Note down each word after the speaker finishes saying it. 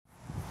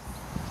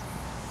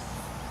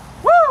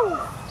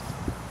Yes,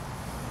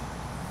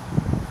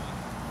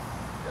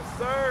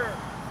 sir.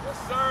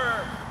 Yes,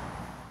 sir.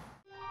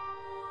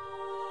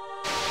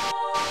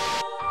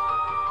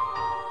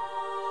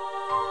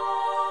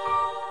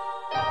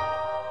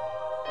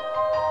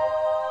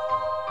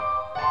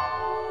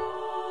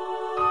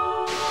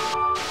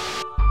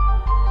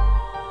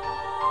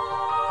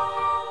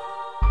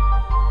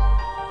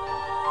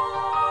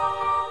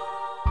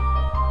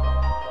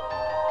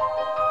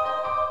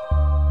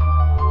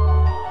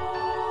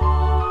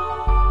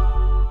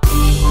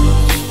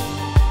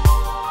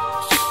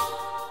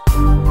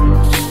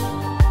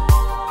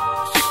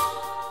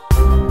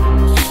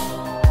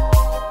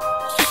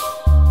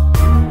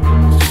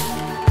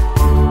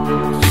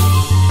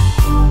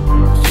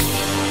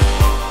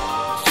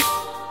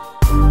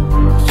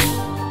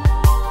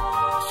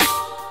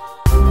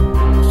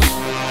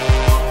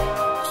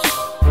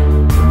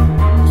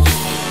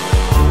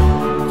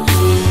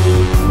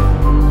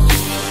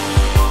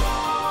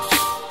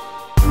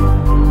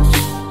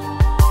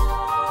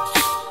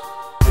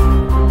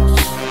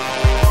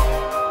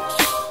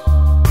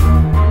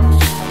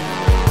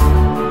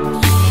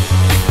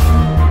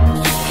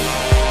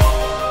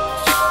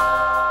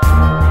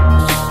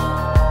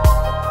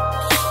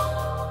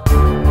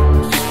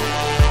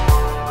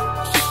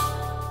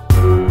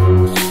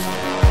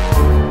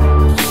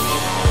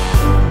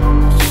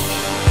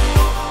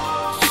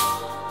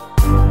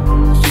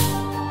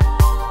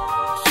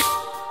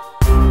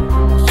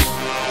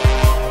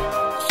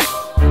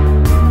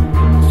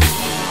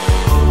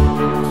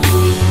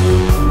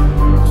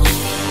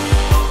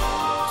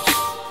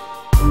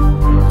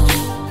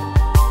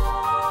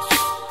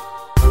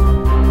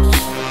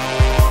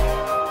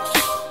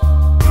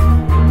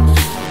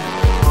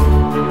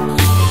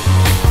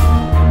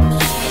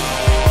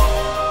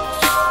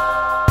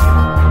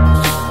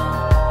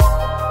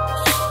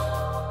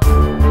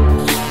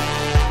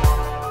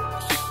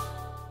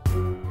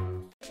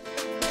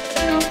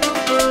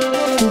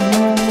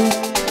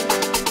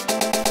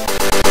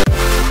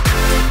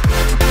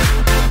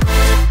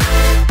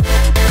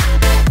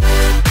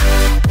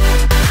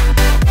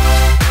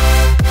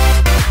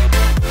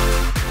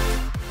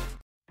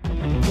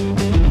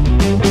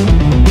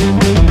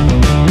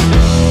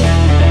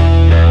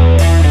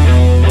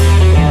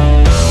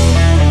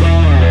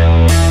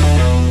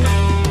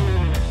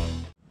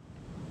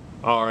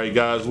 Alright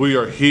guys, we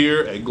are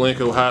here at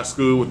Glencoe High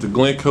School with the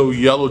Glencoe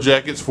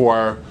YellowJackets for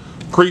our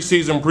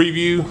preseason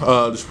preview.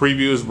 This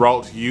preview is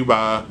brought to you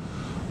by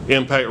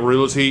Impact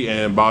Realty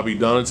and Bobbie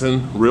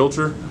Dunnington,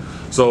 Realtor.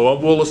 So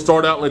let's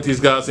start out and let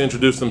these guys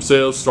introduce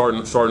themselves,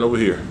 starting over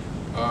here.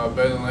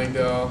 Ben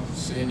Langdale,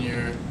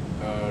 senior,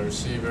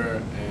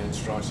 receiver, and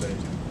strong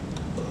safety.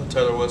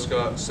 Taylor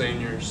Westcott,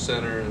 senior,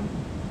 center, and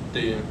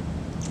DM.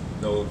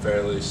 Noah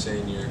Fairley,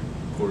 senior,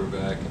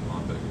 quarterback, and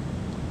linebacker.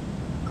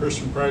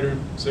 Christian Prater,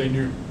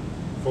 senior,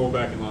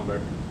 fullback and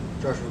linebacker.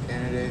 Joshua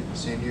Candidate,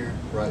 senior,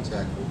 right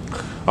tackle.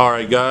 All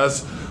right,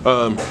 guys.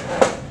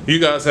 You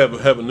guys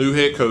have a new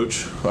head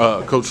coach,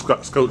 Coach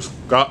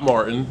Scott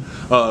Martin.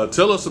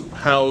 Tell us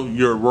how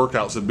your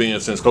workouts have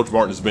been since Coach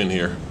Martin has been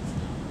here.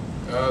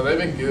 They've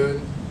been good.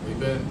 We've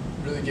been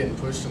really getting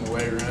pushed in the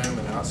weight room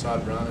and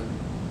outside running,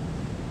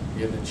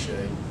 getting in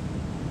shape.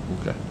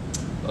 Okay.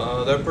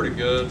 They're pretty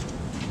good.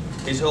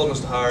 He's holding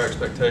us to higher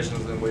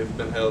expectations than we've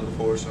been held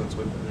before since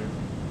we've been here.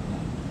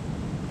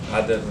 I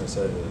definitely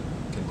say the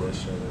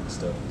conditioning and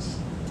stuff is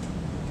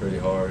pretty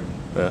hard.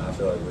 Yeah. I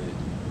feel like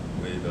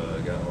we've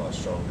gotten a lot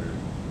stronger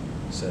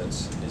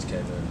since he's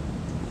came in.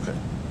 Okay.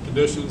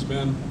 Conditioning's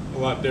been a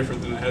lot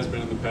different than it has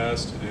been in the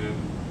past, and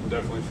I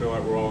definitely feel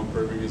like we're all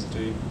improving as a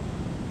team.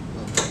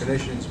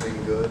 Conditioning's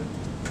been good.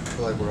 I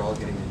feel like we're all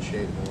getting in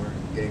shape more,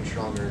 getting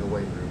stronger in the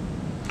weight room.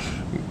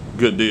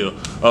 Good deal.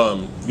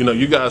 You know,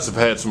 you guys have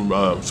had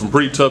some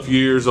pretty tough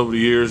years over the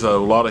years. A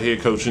lot of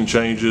head coaching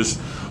changes.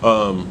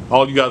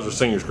 All you guys are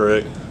seniors,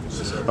 correct?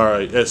 Yes, sir. All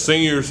right. As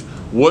seniors,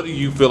 what do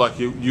you feel like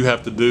you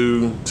have to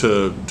do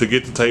to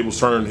get the tables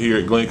turned here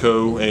at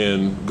Glencoe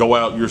and go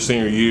out your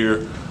senior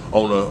year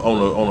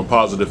on a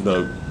positive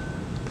note?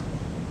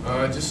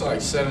 Just like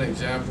set an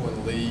example in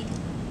the league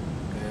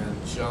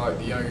and show like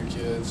the younger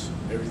kids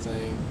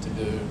everything to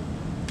do,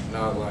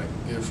 not like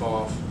goof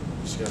off.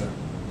 Just gotta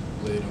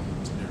lead them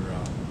to do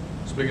right.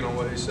 Speaking on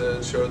what he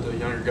said, showed the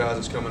younger guys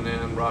that's coming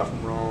in right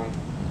from wrong,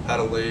 how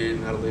to lead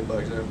and how to lead by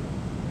example.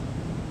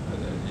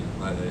 And then,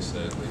 like they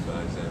said, lead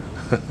by example.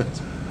 That's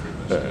pretty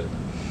much it.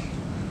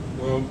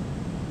 Well,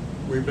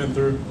 we've been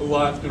through a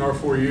lot in our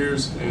 4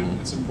 years, and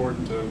it's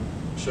important to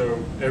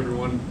show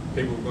everyone,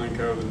 people of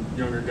Glencoe, the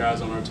younger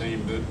guys on our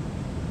team, that,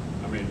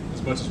 I mean,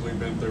 as much as we've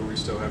been through, we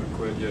still haven't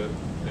quit yet,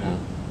 and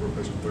we're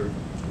pushing through.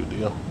 Good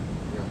deal.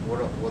 You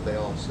know, what they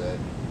all said,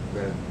 we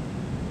gotta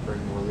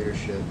bring more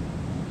leadership,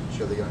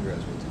 show the young guys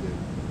what to do.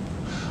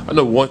 I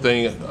know one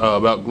thing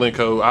about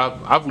Glencoe.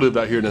 I've lived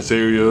out here in this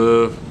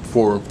area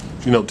for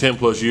 10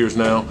 plus years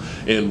now,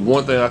 and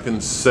one thing I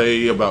can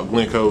say about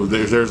Glencoe,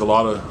 there's a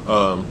lot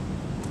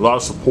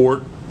of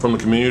support from the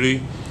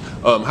community.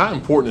 How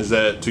important is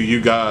that to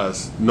you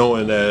guys,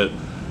 knowing that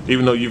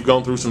even though you've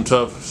gone through some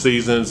tough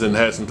seasons and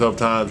had some tough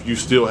times, you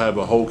still have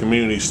a whole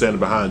community standing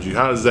behind you.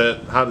 How does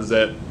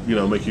that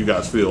make you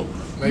guys feel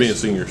being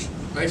seniors?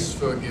 Makes us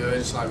feel good.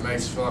 It's like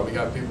makes us feel like we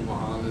got people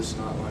behind us,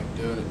 not like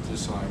doing it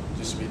just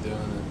to be doing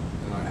it,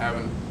 and like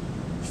having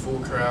a full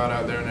crowd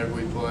out there whenever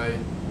we play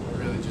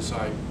really just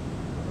like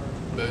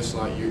boosts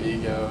like your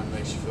ego and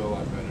makes you feel a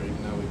lot better,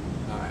 even though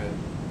we've not had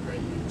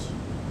great years.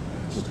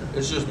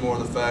 It's just more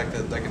the fact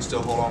that they can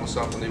still hold on to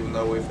something even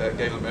though we've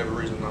gave them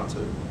every reason not to.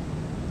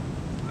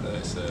 Like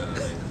I said, I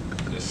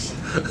mean, just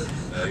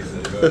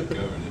they've already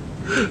covered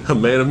it. A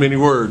man of many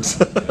words.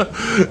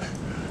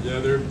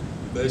 Yeah,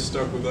 they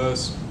stuck with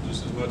us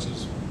just as much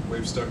as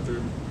we've stuck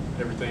through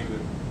everything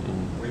that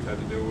we've had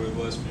to deal with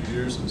the last few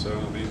years, and so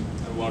I mean,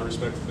 I have a lot of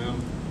respect for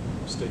them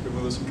sticking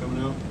with us and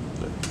coming out.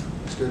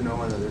 It's good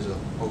knowing that there's a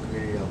whole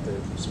community out there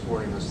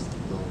supporting us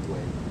the whole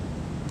way.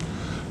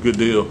 Good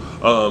deal.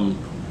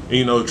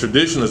 You know,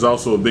 tradition is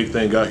also a big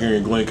thing out here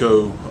in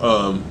Glencoe.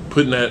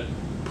 Putting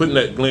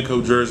that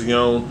Glencoe jersey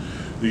on.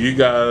 Do you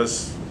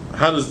guys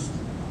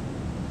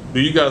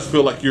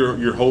feel like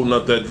you're holding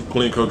up that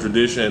Glencoe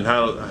tradition? And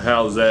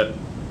how does that,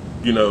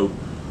 you know,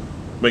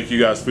 make you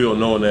guys feel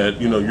knowing that,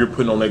 you know, you're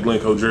putting on that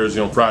Glencoe jersey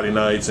on Friday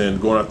nights and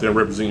going out there and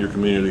representing your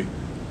community?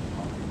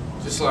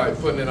 Just like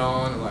putting it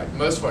on, and like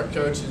most of our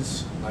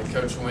coaches, like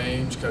Coach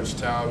Weems, Coach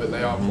Talbot,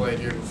 they all played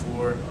here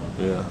before.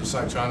 Yeah. Just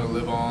like trying to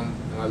live on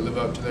and like live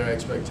up to their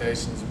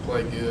expectations and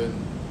play good,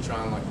 and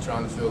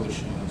trying to fill their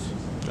shoes.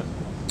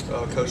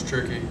 Coach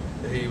Trickey,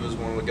 he was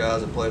one of the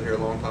guys that played here a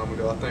long time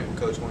ago. I think with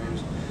Coach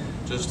Williams,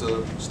 just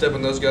to step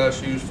in those guys'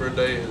 shoes for a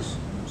day is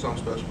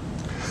something special.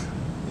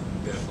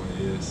 It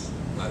definitely is.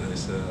 Like they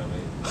said, I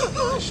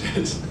mean, it's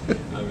just,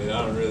 I mean,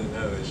 I don't really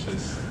know. It's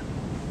just,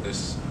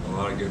 there's a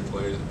lot of good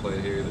players that play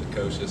here that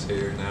coach us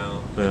here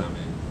now. Yeah.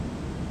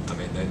 I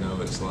mean, they know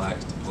what it's like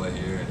to play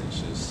here, and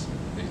it's just,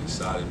 he's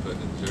excited putting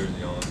the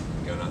jersey on,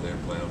 and going out there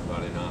and playing on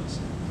Friday nights.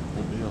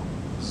 Good deal.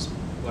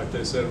 Like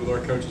they said, with our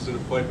coaches that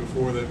have played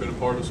before, they've been a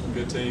part of some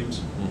good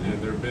teams,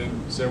 and there have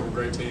been several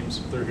great teams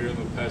through here in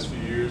the past few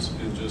years,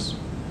 and just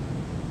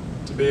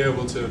to be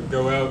able to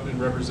go out and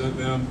represent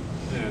them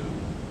and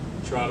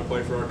try to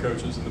play for our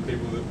coaches and the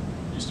people that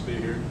used to be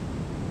here.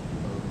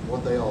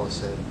 What they always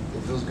said,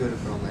 it feels good to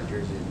put on that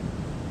jersey,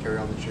 carry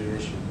on the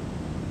tradition.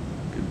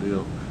 Good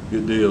deal.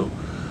 Good deal.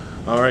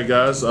 All right,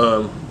 guys.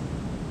 We're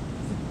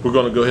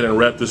going to go ahead and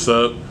wrap this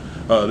up.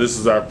 This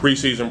is our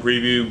preseason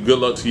preview. Good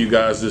luck to you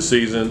guys this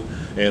season,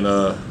 and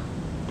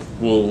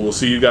we'll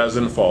see you guys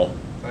in the fall.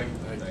 Thank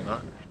you.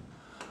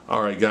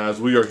 All right, guys.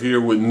 We are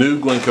here with new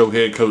Glencoe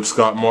head coach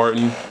Scott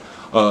Martin.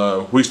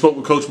 We spoke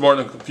with Coach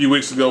Martin a few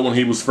weeks ago when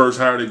he was first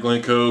hired at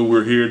Glencoe.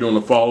 We're here doing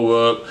a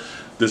follow-up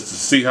just to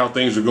see how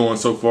things are going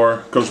so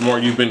far. Coach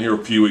Martin, you've been here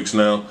a few weeks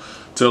now.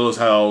 Tell us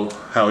how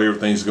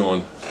everything's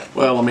going.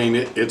 Well, I mean,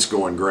 it's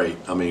going great.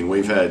 I mean,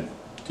 we've had,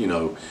 you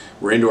know,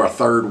 we're into our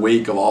third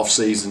week of off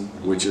season,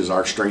 which is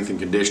our strength and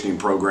conditioning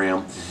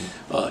program.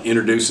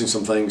 Introducing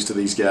some things to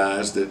these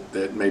guys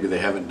that maybe they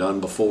haven't done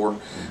before.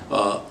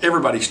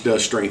 Everybody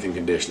does strength and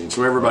conditioning,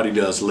 so everybody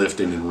does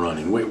lifting and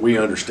running. We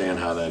understand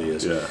how that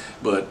is. Yeah.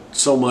 But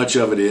so much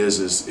of it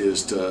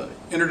is to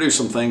introduce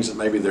some things that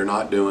maybe they're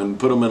not doing,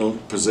 put them in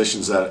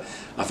positions that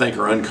I think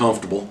are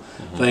uncomfortable,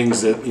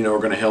 things that, you know, are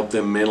going to help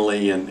them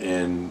mentally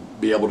and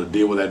be able to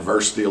deal with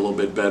adversity a little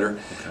bit better.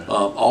 Okay.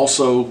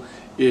 Also,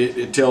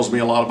 it tells me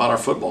a lot about our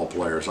football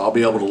players. I'll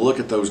be able to look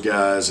at those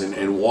guys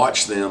and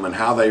watch them and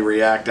how they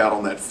react out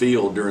on that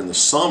field during the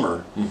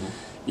summer,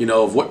 you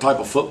know, of what type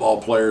of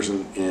football players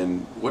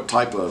and what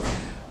type of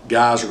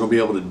guys are going to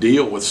be able to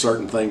deal with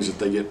certain things that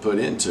they get put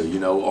into. You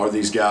know, are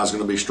these guys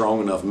going to be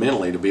strong enough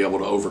mentally to be able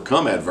to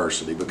overcome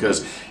adversity?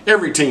 Because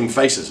every team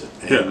faces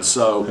it. And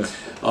so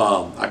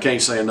I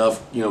can't say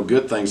enough, you know,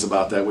 good things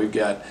about that. We've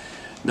got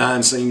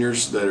 9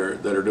 seniors that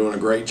are doing a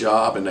great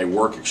job, and they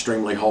work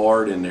extremely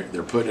hard, and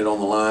they're putting it on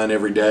the line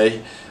every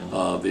day.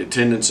 The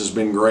attendance has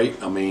been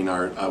great. I mean,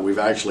 we've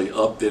actually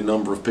upped the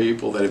number of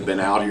people that have been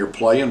out here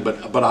playing,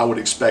 but I would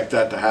expect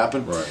that to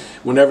happen. Right.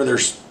 Whenever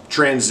there's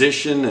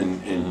transition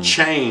and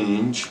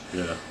change,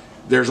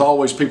 there's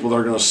always people that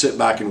are going to sit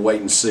back and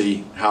wait and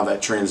see how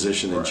that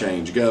transition and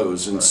change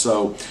goes. And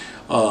so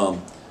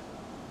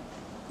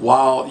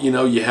while, you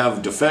know, you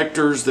have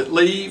defectors that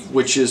leave,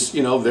 which is,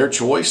 you know, their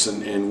choice,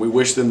 and we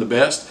wish them the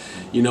best.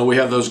 You know, we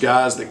have those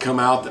guys that come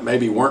out that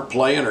maybe weren't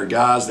playing, or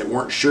guys that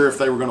weren't sure if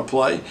they were going to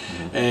play.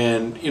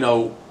 And, you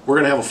know, we're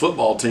going to have a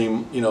football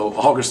team, you know,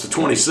 August the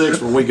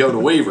 26th when we go to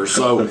Weaver.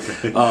 So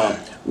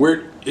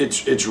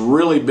it's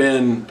really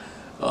been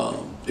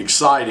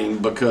exciting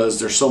because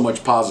there's so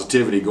much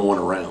positivity going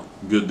around.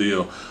 Good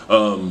deal.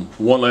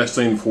 One last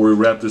thing before we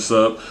wrap this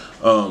up.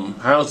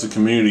 How's the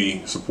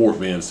community support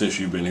been since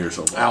you've been here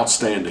so far?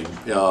 Outstanding,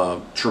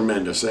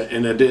 tremendous,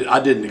 and I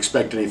didn't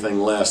expect anything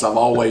less. I've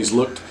always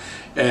looked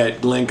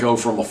at Glencoe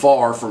from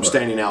afar, from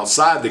standing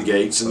outside the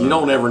gates, and you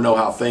don't ever know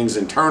how things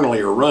internally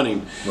are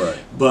running. Right.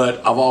 But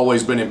I've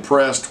always been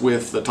impressed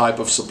with the type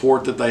of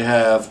support that they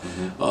have,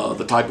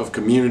 the type of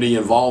community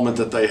involvement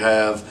that they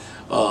have.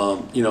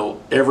 you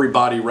know,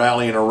 everybody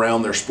rallying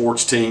around their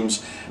sports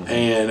teams.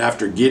 And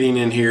after getting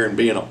in here and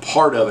being a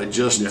part of it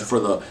just for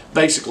the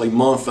basically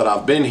month that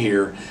I've been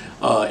here,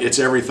 it's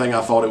everything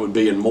I thought it would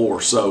be and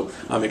more. So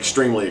I'm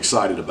extremely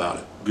excited about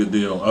it. Good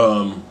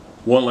deal.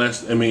 One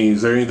last, I mean,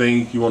 is there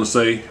anything you want to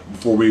say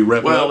before we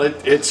wrap Well,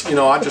 up? it's, you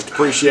know, I just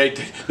appreciate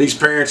these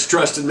parents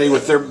trusting me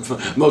with their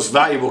most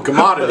valuable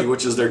commodity,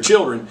 which is their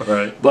children.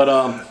 Right.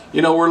 But,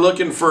 you know,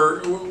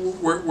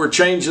 we're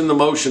changing the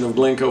motion of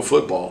Glencoe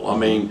football. I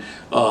mean,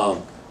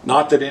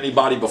 not that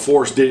anybody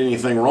before us did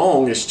anything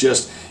wrong. It's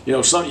just, you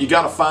know, you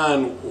got to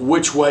find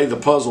which way the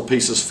puzzle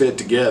pieces fit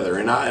together.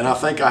 And I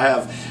think I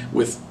have,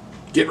 with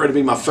getting ready to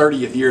be my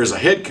 30th year as a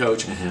head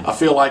coach, I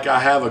feel like I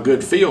have a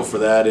good feel for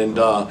that. And,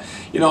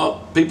 you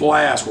know, people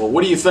ask, well,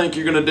 what do you think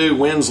you're going to do,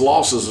 wins,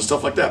 losses, and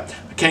stuff like that?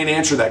 I can't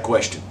answer that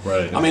question.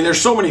 Right. I mean,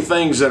 there's so many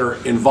things that are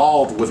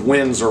involved with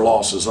wins or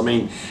losses. I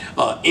mean,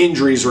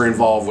 injuries are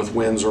involved with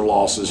wins or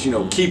losses. You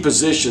know, key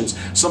positions,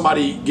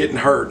 somebody getting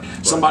hurt,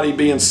 somebody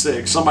being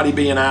sick, somebody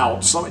being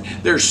out.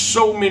 There's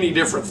so many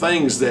different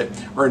things that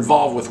are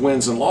involved with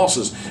wins and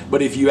losses.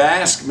 But if you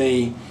ask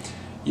me,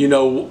 you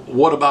know,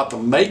 what about the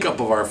makeup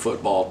of our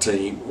football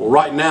team? Well,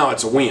 right now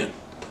it's a win.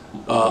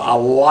 I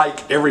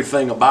like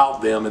everything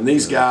about them, and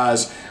these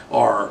guys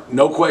are,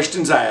 no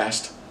questions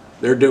asked.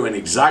 They're doing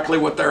exactly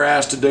what they're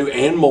asked to do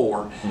and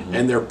more,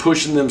 and they're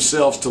pushing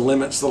themselves to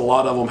limits that a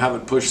lot of them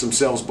haven't pushed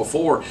themselves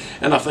before,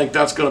 and I think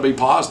that's going to be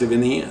positive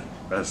in the end.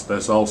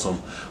 That's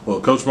awesome.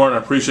 Well, Coach Martin,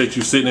 I appreciate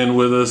you sitting in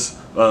with us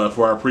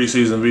for our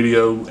preseason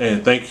video,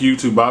 and thank you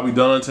to Bobbie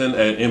Dunnington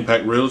at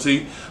Impact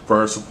Realty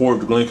for her support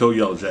of the Glencoe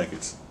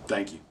YellowJackets.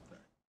 Thank you.